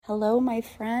Hello, my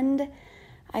friend.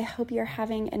 I hope you're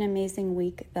having an amazing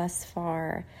week thus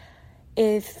far.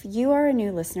 If you are a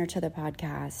new listener to the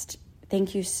podcast,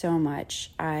 thank you so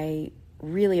much. I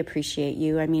really appreciate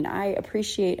you. I mean, I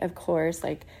appreciate, of course,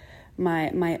 like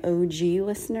my OG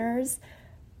listeners,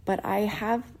 but I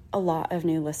have a lot of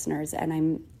new listeners and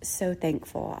I'm so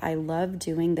thankful. I love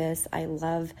doing this. I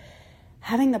love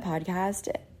having the podcast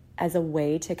as a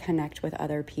way to connect with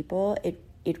other people.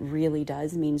 It really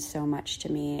does mean so much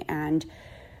to me. And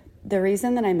the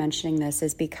reason that I'm mentioning this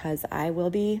is because I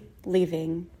will be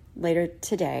leaving later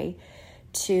today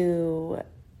to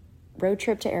road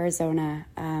trip to Arizona.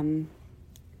 I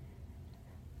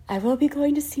will be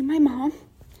going to see my mom,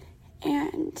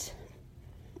 and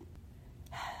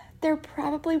there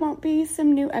probably won't be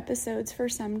some new episodes for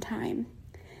some time.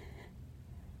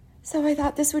 So I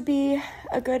thought this would be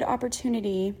a good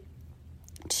opportunity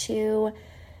to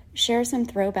share some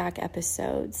throwback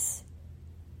episodes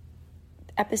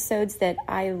that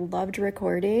I loved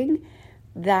recording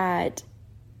that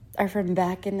are from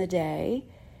back in the day.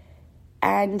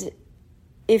 And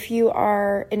if you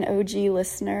are an OG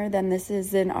listener, then this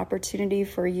is an opportunity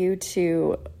for you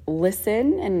to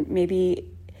listen and maybe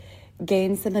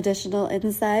gain some additional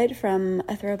insight from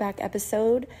a throwback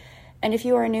episode. And if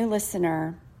you are a new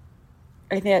listener,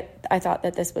 I thought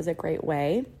that this was a great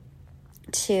way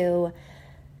to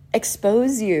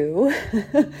expose you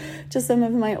to some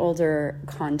of my older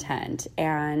content.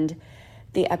 And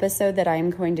the episode that I'm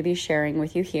going to be sharing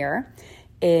with you here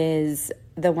is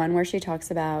the one where she talks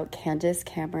about Candace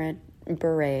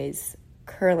Bure's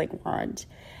curling wand.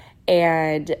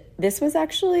 And this was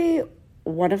actually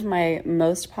one of my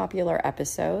most popular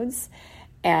episodes,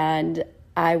 and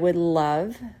I would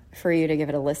love for you to give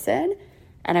it a listen,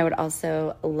 and I would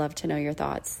also love to know your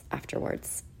thoughts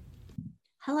afterwards.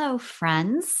 Hello,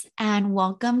 friends, and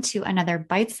welcome to another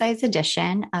bite-sized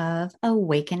edition of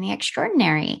Awaken the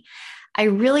Extraordinary. I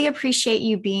really appreciate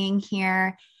you being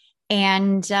here,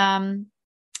 and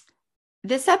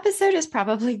this episode is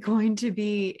probably going to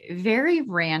be very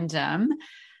random,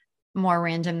 more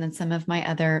random than some of my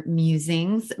other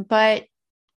musings, but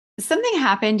something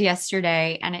happened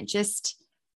yesterday, and it just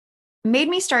made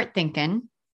me start thinking.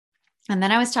 And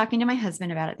then I was talking to my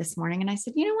husband about it this morning, and I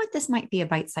said, you know what, this might be a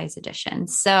bite-sized edition.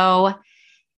 So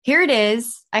here it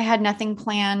is. I had nothing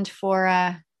planned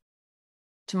for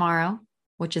tomorrow,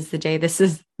 which is the day this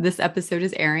episode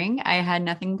is airing. I had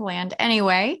nothing planned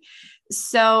anyway.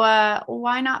 So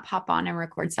why not pop on and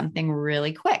record something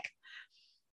really quick?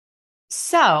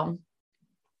 So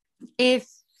if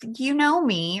you know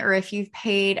me, or if you've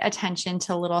paid attention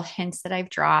to little hints that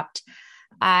I've dropped,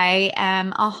 I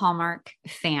am a Hallmark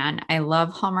fan. I love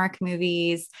Hallmark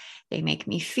movies. They make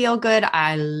me feel good.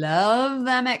 I love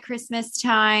them at Christmas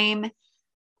time.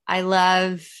 I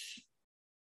love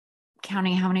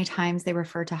counting how many times they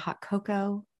refer to hot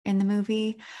cocoa in the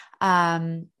movie.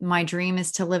 My dream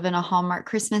is to live in a Hallmark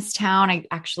Christmas town. I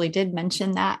actually did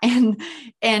mention that in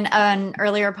an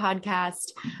earlier podcast.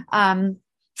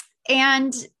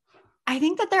 And I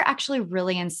think that they're actually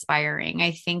really inspiring.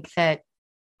 I think that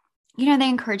they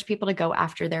encourage people to go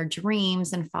after their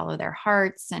dreams and follow their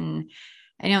hearts. And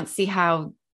I don't see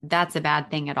how that's a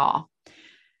bad thing at all.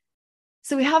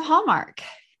 So we have Hallmark.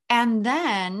 And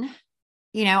then,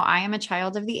 I am a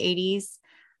child of the 80s.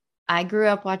 I grew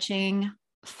up watching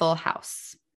Full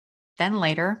House, then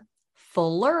later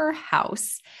Fuller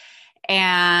House.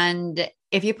 And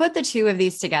if you put the two of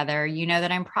these together, you know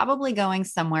that I'm probably going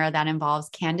somewhere that involves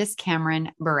Candace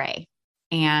Bure.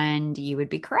 And you would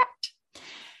be correct.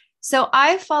 So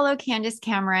I follow Candace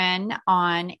Cameron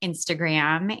on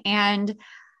Instagram, and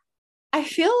I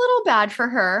feel a little bad for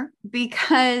her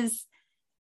because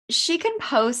she can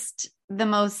post the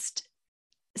most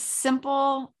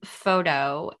simple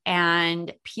photo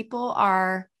and people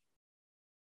are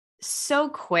so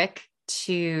quick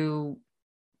to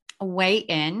weigh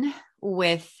in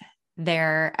with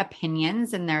their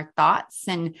opinions and their thoughts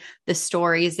and the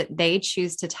stories that they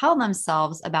choose to tell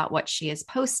themselves about what she is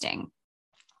posting.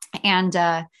 And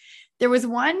there was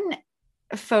one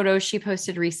photo she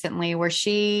posted recently where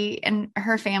she and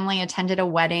her family attended a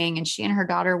wedding and she and her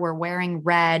daughter were wearing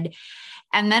red.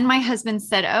 And then my husband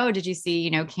said, oh, did you see,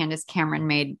 Candace Cameron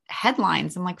made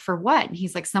headlines? I'm like, for what? And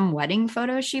he's like, some wedding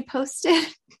photo she posted.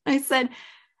 I said,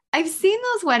 I've seen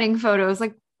those wedding photos.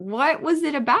 Like, what was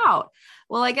it about?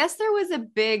 Well, I guess there was a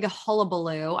big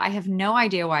hullabaloo. I have no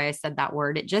idea why I said that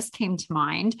word. It just came to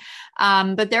mind.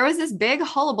 But there was this big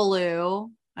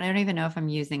hullabaloo. I don't even know if I'm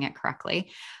using it correctly,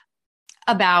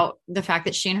 about the fact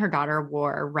that she and her daughter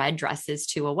wore red dresses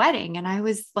to a wedding. And I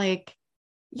was like,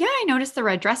 Yeah, I noticed the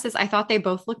red dresses. I thought they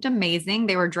both looked amazing.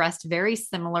 They were dressed very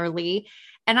similarly.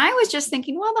 And I was just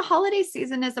thinking, well, the holiday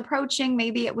season is approaching.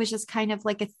 Maybe it was just kind of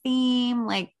like a theme.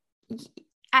 Like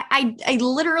I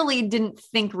literally didn't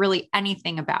think really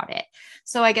anything about it.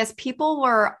 So I guess people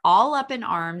were all up in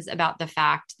arms about the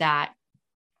fact that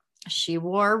she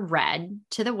wore red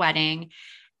to the wedding.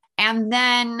 And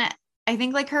then I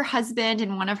think like her husband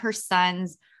and one of her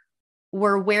sons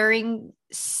were wearing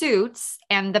suits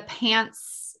and the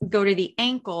pants go to the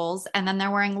ankles and then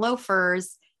they're wearing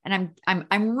loafers. And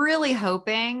I'm really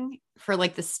hoping for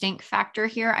like the stink factor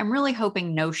here. I'm really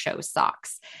hoping no show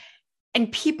socks.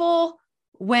 And people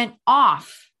went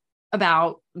off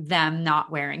about them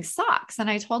not wearing socks. And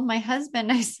I told my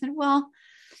husband, I said, well,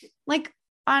 like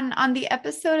on the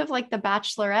episode of like The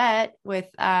Bachelorette with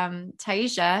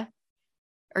Tasia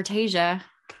or Tasia,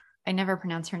 I never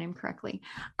pronounce her name correctly.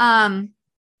 I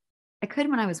could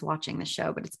when I was watching the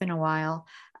show, but it's been a while.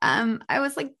 I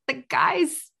was like, the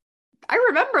guys, I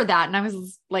remember that. And I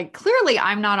was like, clearly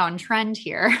I'm not on trend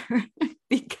here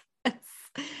because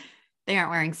they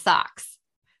aren't wearing socks.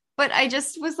 But I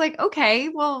just was like, okay,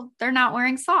 well, they're not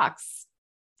wearing socks.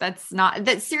 That's not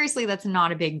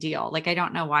a big deal. Like, I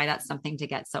don't know why that's something to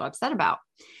get so upset about.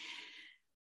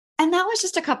 And that was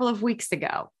just a couple of weeks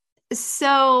ago.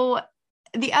 So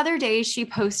the other day she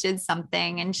posted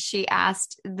something and she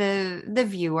asked the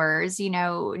viewers, you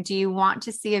know, do you want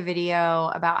to see a video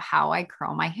about how I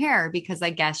curl my hair? Because I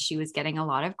guess she was getting a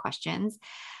lot of questions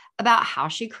about how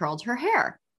she curled her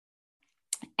hair.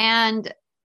 And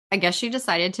I guess she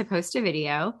decided to post a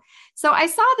video. So I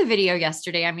saw the video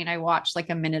yesterday. I mean, I watched like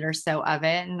a minute or so of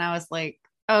it and I was like,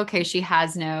 okay, she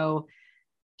has no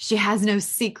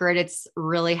secret. It's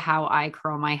really how I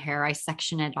curl my hair. I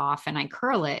section it off and I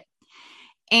curl it.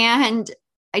 And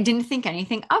I didn't think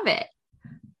anything of it.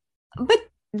 But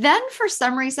then for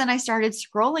some reason, I started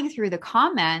scrolling through the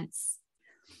comments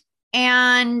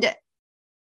and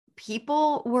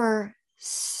people were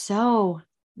so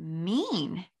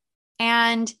mean.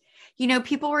 And, you know,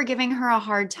 people were giving her a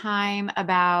hard time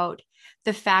about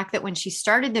the fact that when she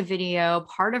started the video,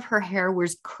 part of her hair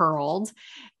was curled.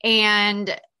 And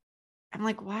I'm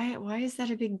like, why is that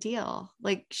a big deal?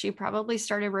 Like, she probably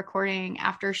started recording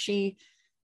after she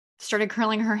started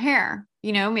curling her hair.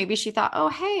 You know, maybe she thought, oh,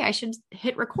 hey, I should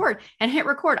hit record.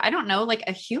 I don't know, like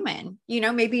a human, you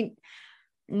know, maybe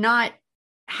not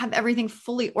have everything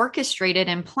fully orchestrated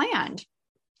and planned.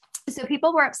 So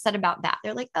people were upset about that.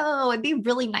 They're like, oh, it'd be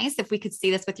really nice if we could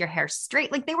see this with your hair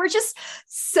straight. Like, they were just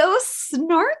so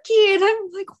snarky. And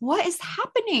I'm like, what is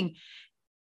happening?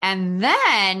 And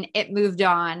then it moved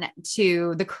on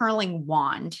to the curling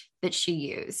wand that she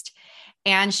used.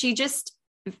 And she just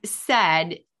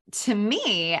said to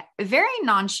me very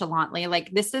nonchalantly,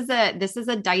 like, this is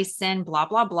a Dyson, blah,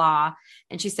 blah, blah.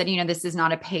 And she said, you know, this is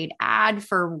not a paid ad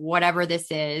for whatever this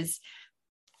is.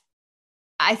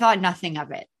 I thought nothing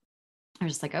of it. I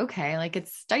was just like, okay, like,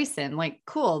 it's Dyson, like,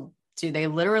 cool. Do they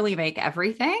literally make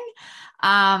everything?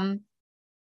 And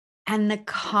the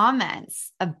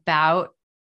comments about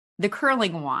the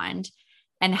curling wand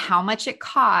and how much it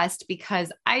cost,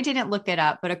 because I didn't look it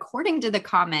up, but according to the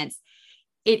comments,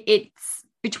 it's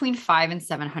between $500 and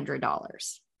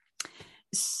 $700.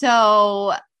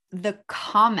 So the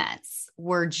comments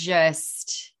were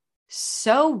just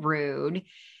so rude.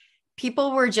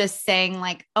 People were just saying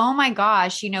like, oh my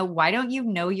gosh, you know, why don't you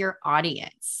know your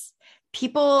audience?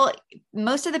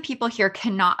 Most of the people here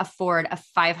cannot afford a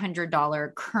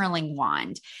 $500 curling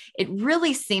wand. It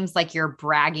really seems like you're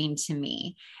bragging to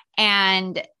me.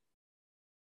 And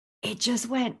it just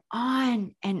went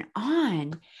on and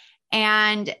on.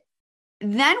 And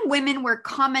then women were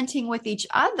commenting with each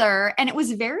other and it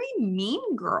was very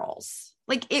mean girls.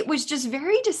 Like, it was just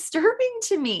very disturbing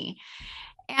to me.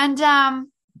 And I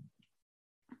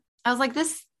was like,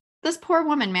 this poor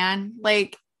woman, man,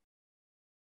 like,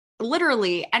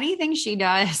 literally anything she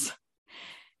does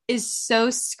is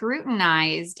so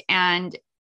scrutinized and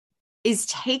is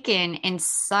taken in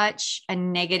such a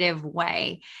negative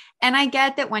way. And I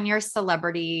get that when you're a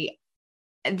celebrity,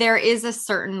 there is a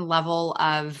certain level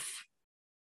of,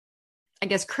 I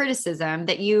guess, criticism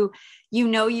that you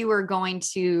know you are going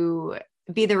to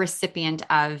be the recipient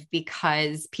of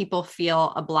because people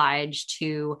feel obliged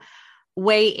to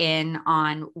weigh in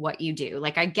on what you do.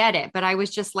 Like, I get it, but I was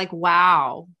just like,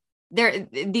 wow,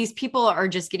 these people are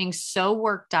just getting so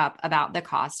worked up about the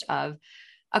cost of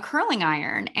a curling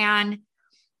iron. And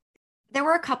there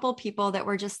were a couple people that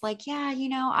were just like, yeah, you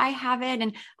know, I have it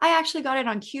and I actually got it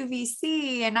on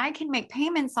QVC and I can make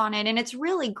payments on it and it's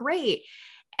really great.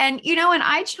 And, you know, and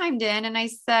I chimed in and I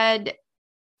said,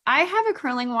 I have a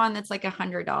curling wand that's like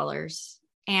 $100.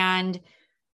 And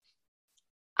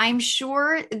I'm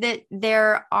sure that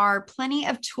there are plenty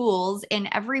of tools in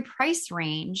every price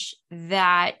range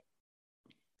that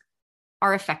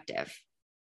are effective.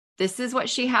 This is what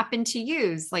she happened to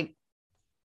use. Like,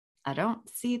 I don't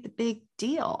see the big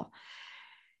deal.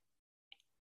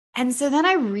 And so then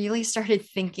I really started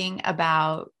thinking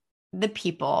about the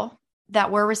people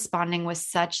that were responding with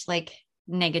such like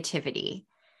negativity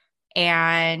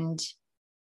and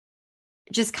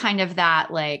just kind of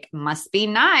that like must be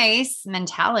nice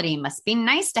mentality, must be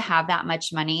nice to have that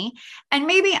much money. And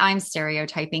maybe I'm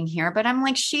stereotyping here, but I'm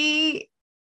like,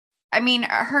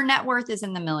 her net worth is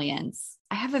in the millions.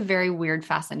 I have a very weird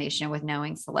fascination with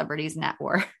knowing celebrities' net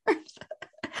worth.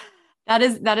 That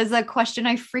is a question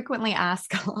I frequently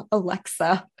ask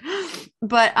Alexa.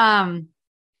 But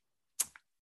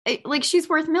like she's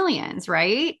worth millions,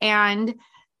 right? And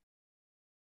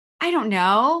I don't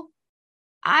know.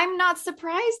 I'm not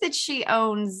surprised that she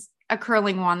owns a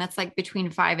curling wand that's like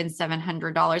between $500 and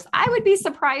 $700. I would be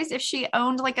surprised if she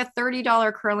owned like a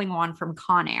 $30 curling wand from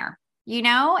Conair, you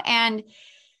know? And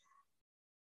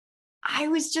I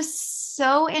was just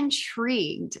so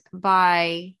intrigued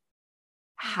by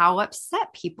how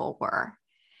upset people were.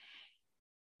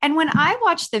 And when I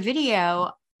watched the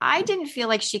video, I didn't feel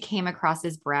like she came across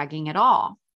as bragging at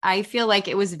all. I feel like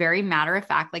it was very matter of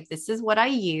fact, like, this is what I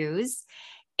use.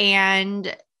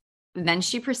 And then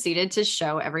she proceeded to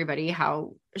show everybody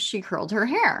how she curled her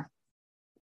hair.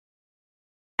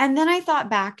 And then I thought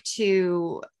back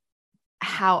to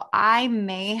how I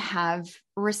may have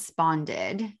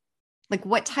responded, like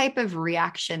what type of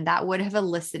reaction that would have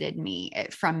elicited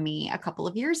from me a couple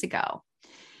of years ago.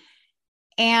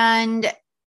 And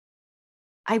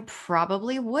I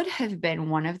probably would have been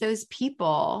one of those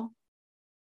people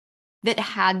that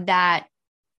had that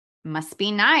must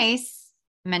be nice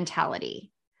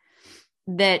mentality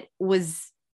that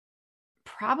was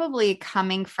probably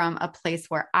coming from a place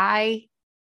where I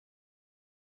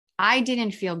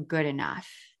didn't feel good enough.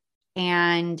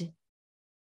 And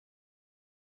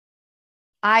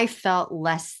I felt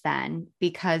less than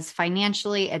because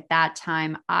financially at that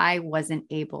time, I wasn't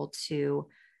able to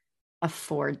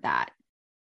afford that.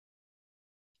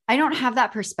 I don't have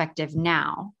that perspective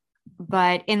now,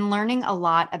 but in learning a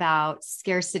lot about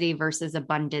scarcity versus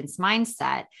abundance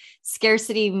mindset,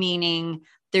 scarcity meaning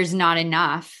there's not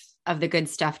enough of the good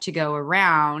stuff to go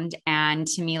around. And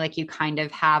to me, like you kind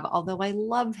of have, although I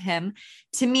love him,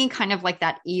 to me, kind of like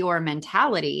that Eeyore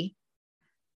mentality.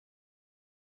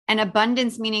 And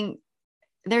abundance meaning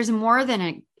there's more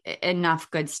than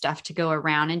enough good stuff to go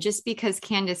around. And just because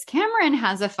Candace Cameron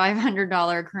has a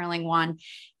 $500 curling wand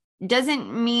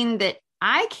doesn't mean that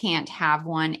I can't have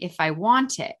one if I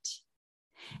want it.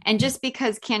 And just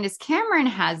because Candace Cameron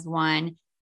has one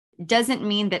doesn't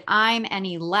mean that I'm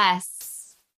any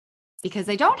less because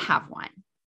I don't have one.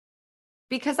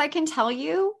 Because I can tell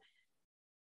you,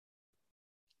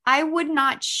 I would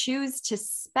not choose to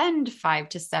spend $500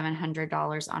 to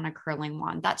 $700 on a curling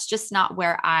wand. That's just not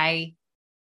where I,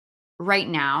 right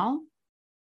now,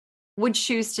 would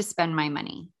choose to spend my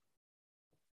money.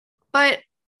 But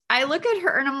I look at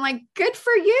her and I'm like, good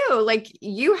for you. Like,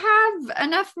 you have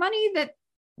enough money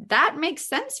that makes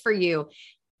sense for you.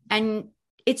 And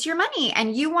it's your money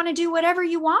and you want to do whatever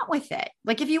you want with it.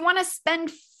 Like, if you want to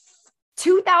spend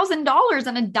 $2,000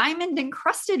 on a diamond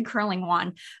encrusted curling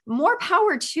wand, more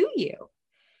power to you.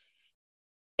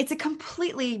 It's a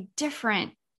completely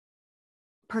different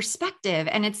perspective.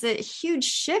 And it's a huge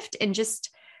shift in just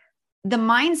the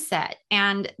mindset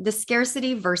and the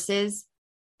scarcity versus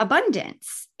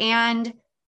abundance. And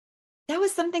that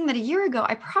was something that a year ago,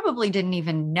 I probably didn't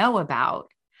even know about.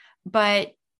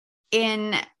 But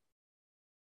in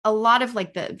a lot of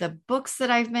like the books that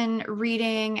I've been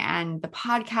reading and the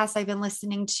podcasts I've been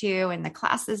listening to and the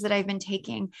classes that I've been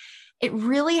taking, it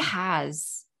really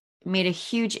has made a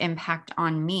huge impact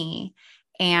on me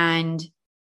and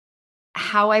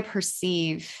how I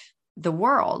perceive the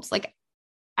world. Like,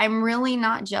 I'm really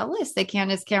not jealous that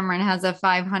Candace Cameron has a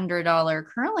 $500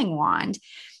 curling wand.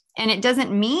 And it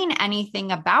doesn't mean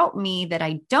anything about me that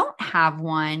I don't have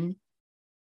one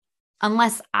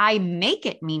unless I make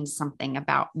it mean something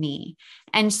about me.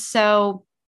 And so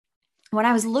when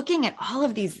I was looking at all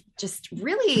of these just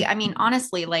really, I mean,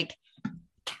 honestly, like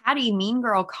catty mean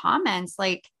girl comments,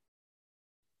 like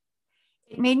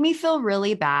it made me feel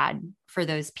really bad for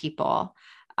those people.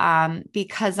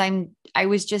 Because I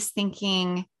was just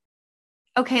thinking,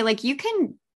 okay, like you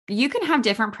can have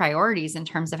different priorities in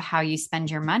terms of how you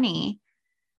spend your money,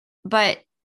 but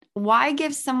why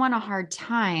give someone a hard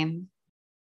time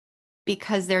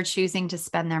because they're choosing to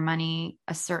spend their money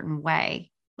a certain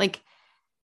way? Like,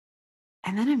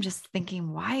 And then I'm just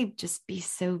thinking, why just be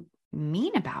so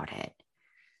mean about it?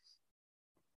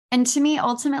 And to me,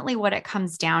 ultimately, what it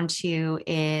comes down to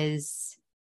is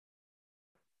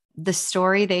the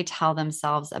story they tell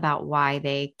themselves about why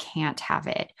they can't have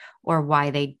it or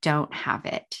why they don't have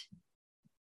it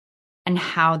and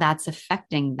how that's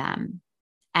affecting them.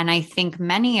 And I think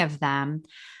many of them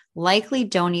likely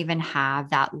don't even have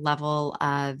that level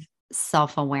of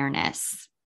self-awareness.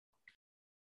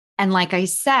 And like I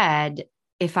said,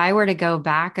 if I were to go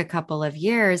back a couple of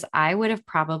years, I would have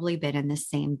probably been in the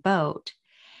same boat.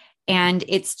 And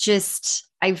it's just,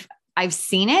 I've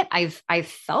seen it. I've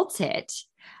felt it.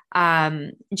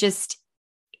 Just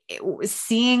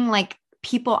seeing like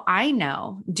people I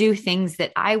know do things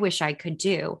that I wish I could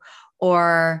do,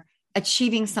 or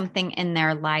achieving something in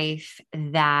their life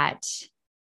that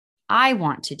I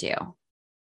want to do.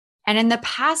 And in the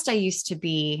past, I used to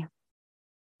be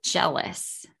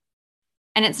jealous.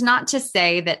 And it's not to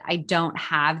say that I don't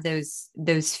have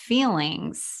those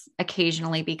feelings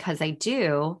occasionally, because I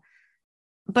do,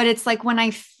 but it's like when I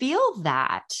feel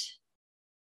that,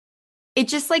 it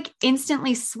just like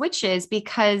instantly switches,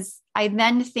 because I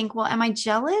then think, well, am I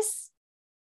jealous?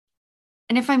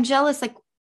 And if I'm jealous, like,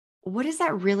 what is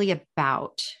that really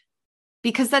about?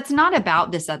 Because that's not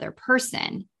about this other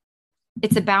person.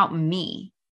 It's about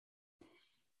me.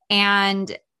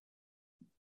 And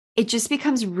it just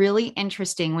becomes really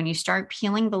interesting when you start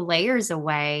peeling the layers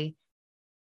away,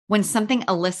 when something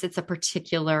elicits a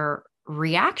particular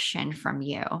reaction from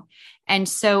you. And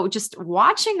so just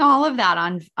watching all of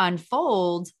that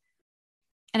unfold,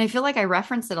 and I feel like I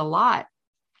reference it a lot,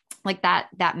 like that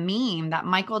meme, that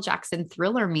Michael Jackson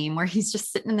Thriller meme where he's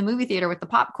just sitting in the movie theater with the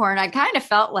popcorn. I kind of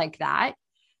felt like that,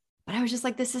 but I was just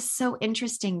like, this is so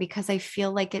interesting, because I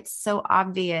feel like it's so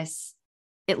obvious,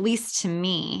 at least to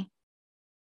me,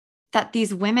 that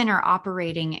these women are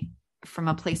operating from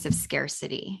a place of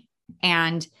scarcity,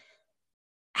 and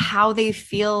how they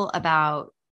feel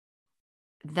about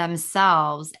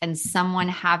themselves and someone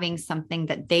having something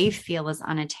that they feel is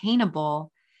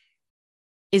unattainable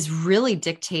is really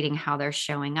dictating how they're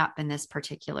showing up in this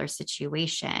particular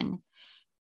situation.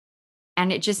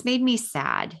 And it just made me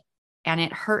sad, and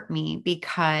it hurt me,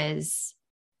 because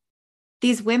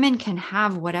these women can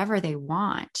have whatever they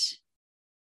want.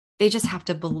 They just have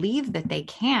to believe that they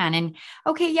can. And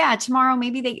okay, yeah, tomorrow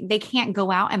maybe they can't go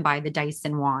out and buy the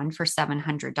Dyson wand for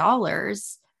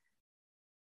 $700.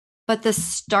 But the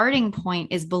starting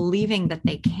point is believing that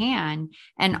they can,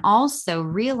 and also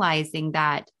realizing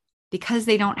that because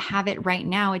they don't have it right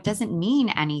now, it doesn't mean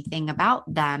anything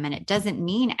about them, and it doesn't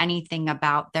mean anything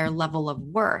about their level of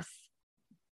worth.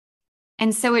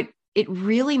 And so it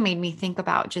really made me think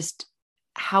about just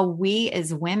how we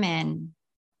as women,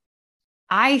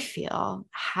 I feel,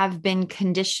 have been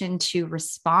conditioned to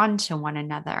respond to one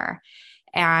another.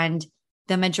 And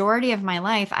the majority of my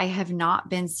life, I have not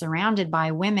been surrounded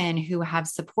by women who have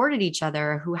supported each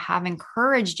other, who have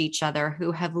encouraged each other,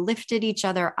 who have lifted each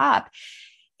other up.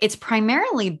 It's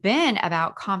primarily been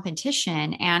about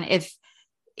competition. And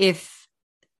if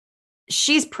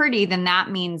she's pretty, then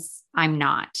that means I'm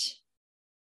not.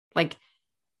 Like,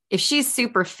 if she's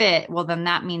super fit, well, then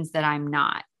that means that I'm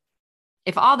not.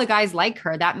 If all the guys like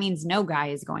her, that means no guy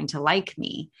is going to like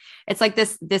me. It's like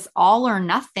this all or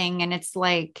nothing. And it's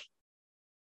like,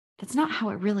 that's not how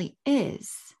it really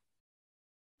is.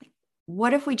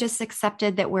 What if we just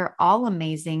accepted that we're all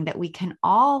amazing, that we can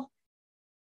all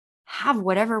have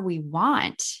whatever we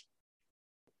want?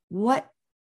 What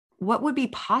would be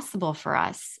possible for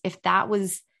us if that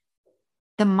was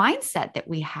the mindset that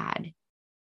we had?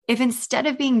 If instead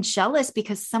of being jealous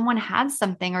because someone had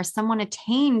something or someone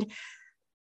attained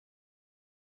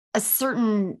a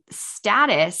certain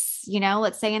status,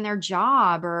 let's say in their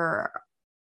job or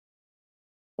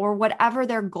whatever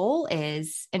their goal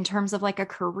is in terms of like a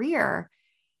career,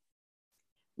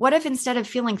 what if instead of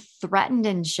feeling threatened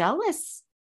and jealous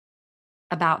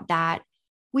about that,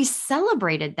 we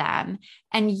celebrated them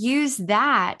and used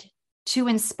that to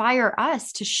inspire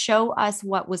us, to show us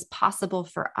what was possible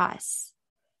for us?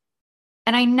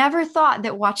 And I never thought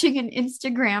that watching an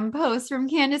Instagram post from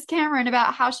Candace Cameron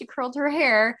about how she curled her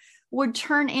hair would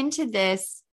turn into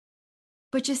this.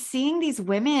 But just seeing these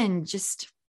women just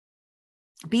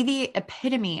be the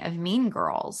epitome of mean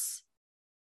girls,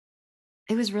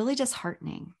 it was really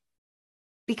disheartening,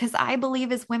 because I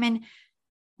believe as women,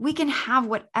 we can have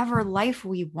whatever life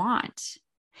we want.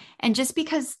 And just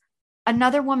because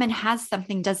another woman has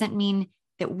something doesn't mean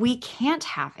that we can't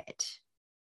have it.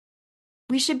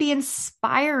 We should be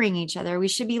inspiring each other. We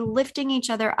should be lifting each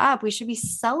other up. We should be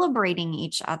celebrating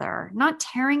each other, not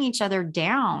tearing each other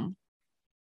down.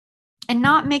 and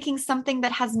not making something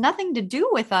that has nothing to do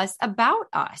with us about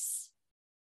us.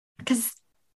 Because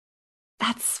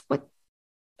that's what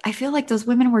I feel like those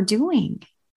women were doing.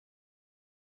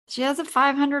 She has a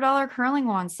 $500 curling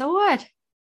wand. So what?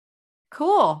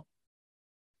 Cool.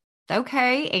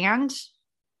 Okay. And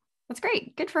that's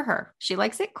great. Good for her. She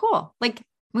likes it. Cool. Like,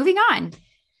 moving on.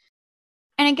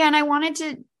 And again, I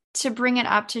wanted to bring it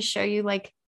up to show you,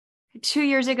 like, 2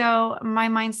 years ago, my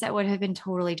mindset would have been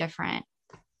totally different.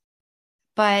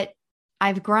 But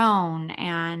I've grown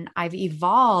and I've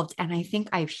evolved and I think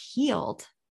I've healed.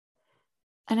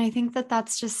 And I think that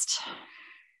that's just,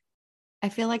 I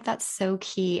feel like that's so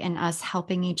key in us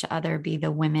helping each other be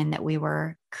the women that we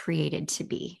were created to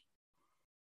be.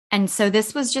 And so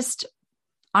this was just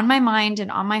on my mind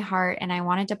and on my heart, and I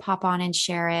wanted to pop on and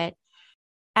share it.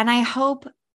 And I hope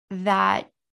that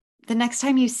the next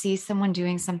time you see someone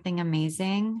doing something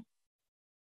amazing,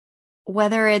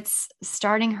 whether it's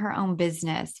starting her own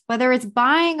business, whether it's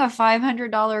buying a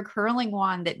 $500 curling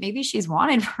wand that maybe she's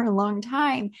wanted for a long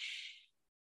time,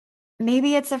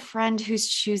 maybe it's a friend who's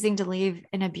choosing to leave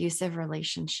an abusive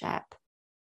relationship.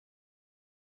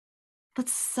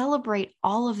 Let's celebrate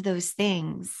all of those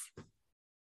things.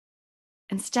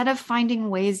 Instead of finding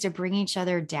ways to bring each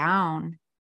other down,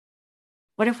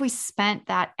 what if we spent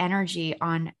that energy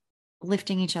on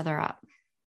lifting each other up?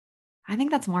 I think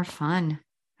that's more fun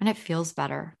and it feels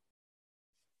better.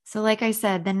 So, like I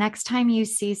said, the next time you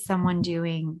see someone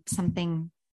doing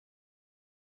something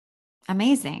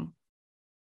amazing,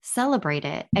 celebrate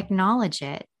it, acknowledge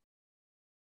it,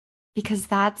 because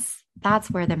that's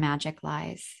where the magic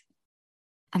lies.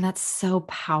 And that's so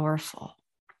powerful.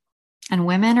 And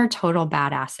women are total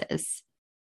badasses.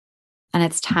 And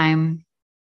it's time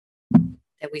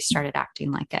that we started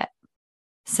acting like it.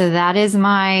 So that is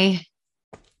my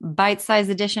bite-sized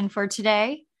edition for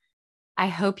today. I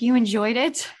hope you enjoyed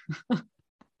it.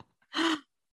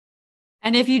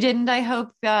 And if you didn't, I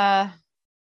hope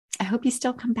you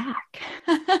still come back.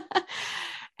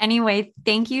 Anyway,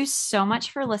 thank you so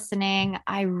much for listening.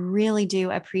 I really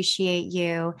do appreciate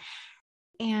you.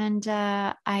 And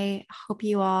I hope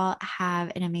you all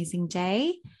have an amazing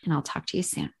day, and I'll talk to you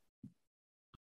soon.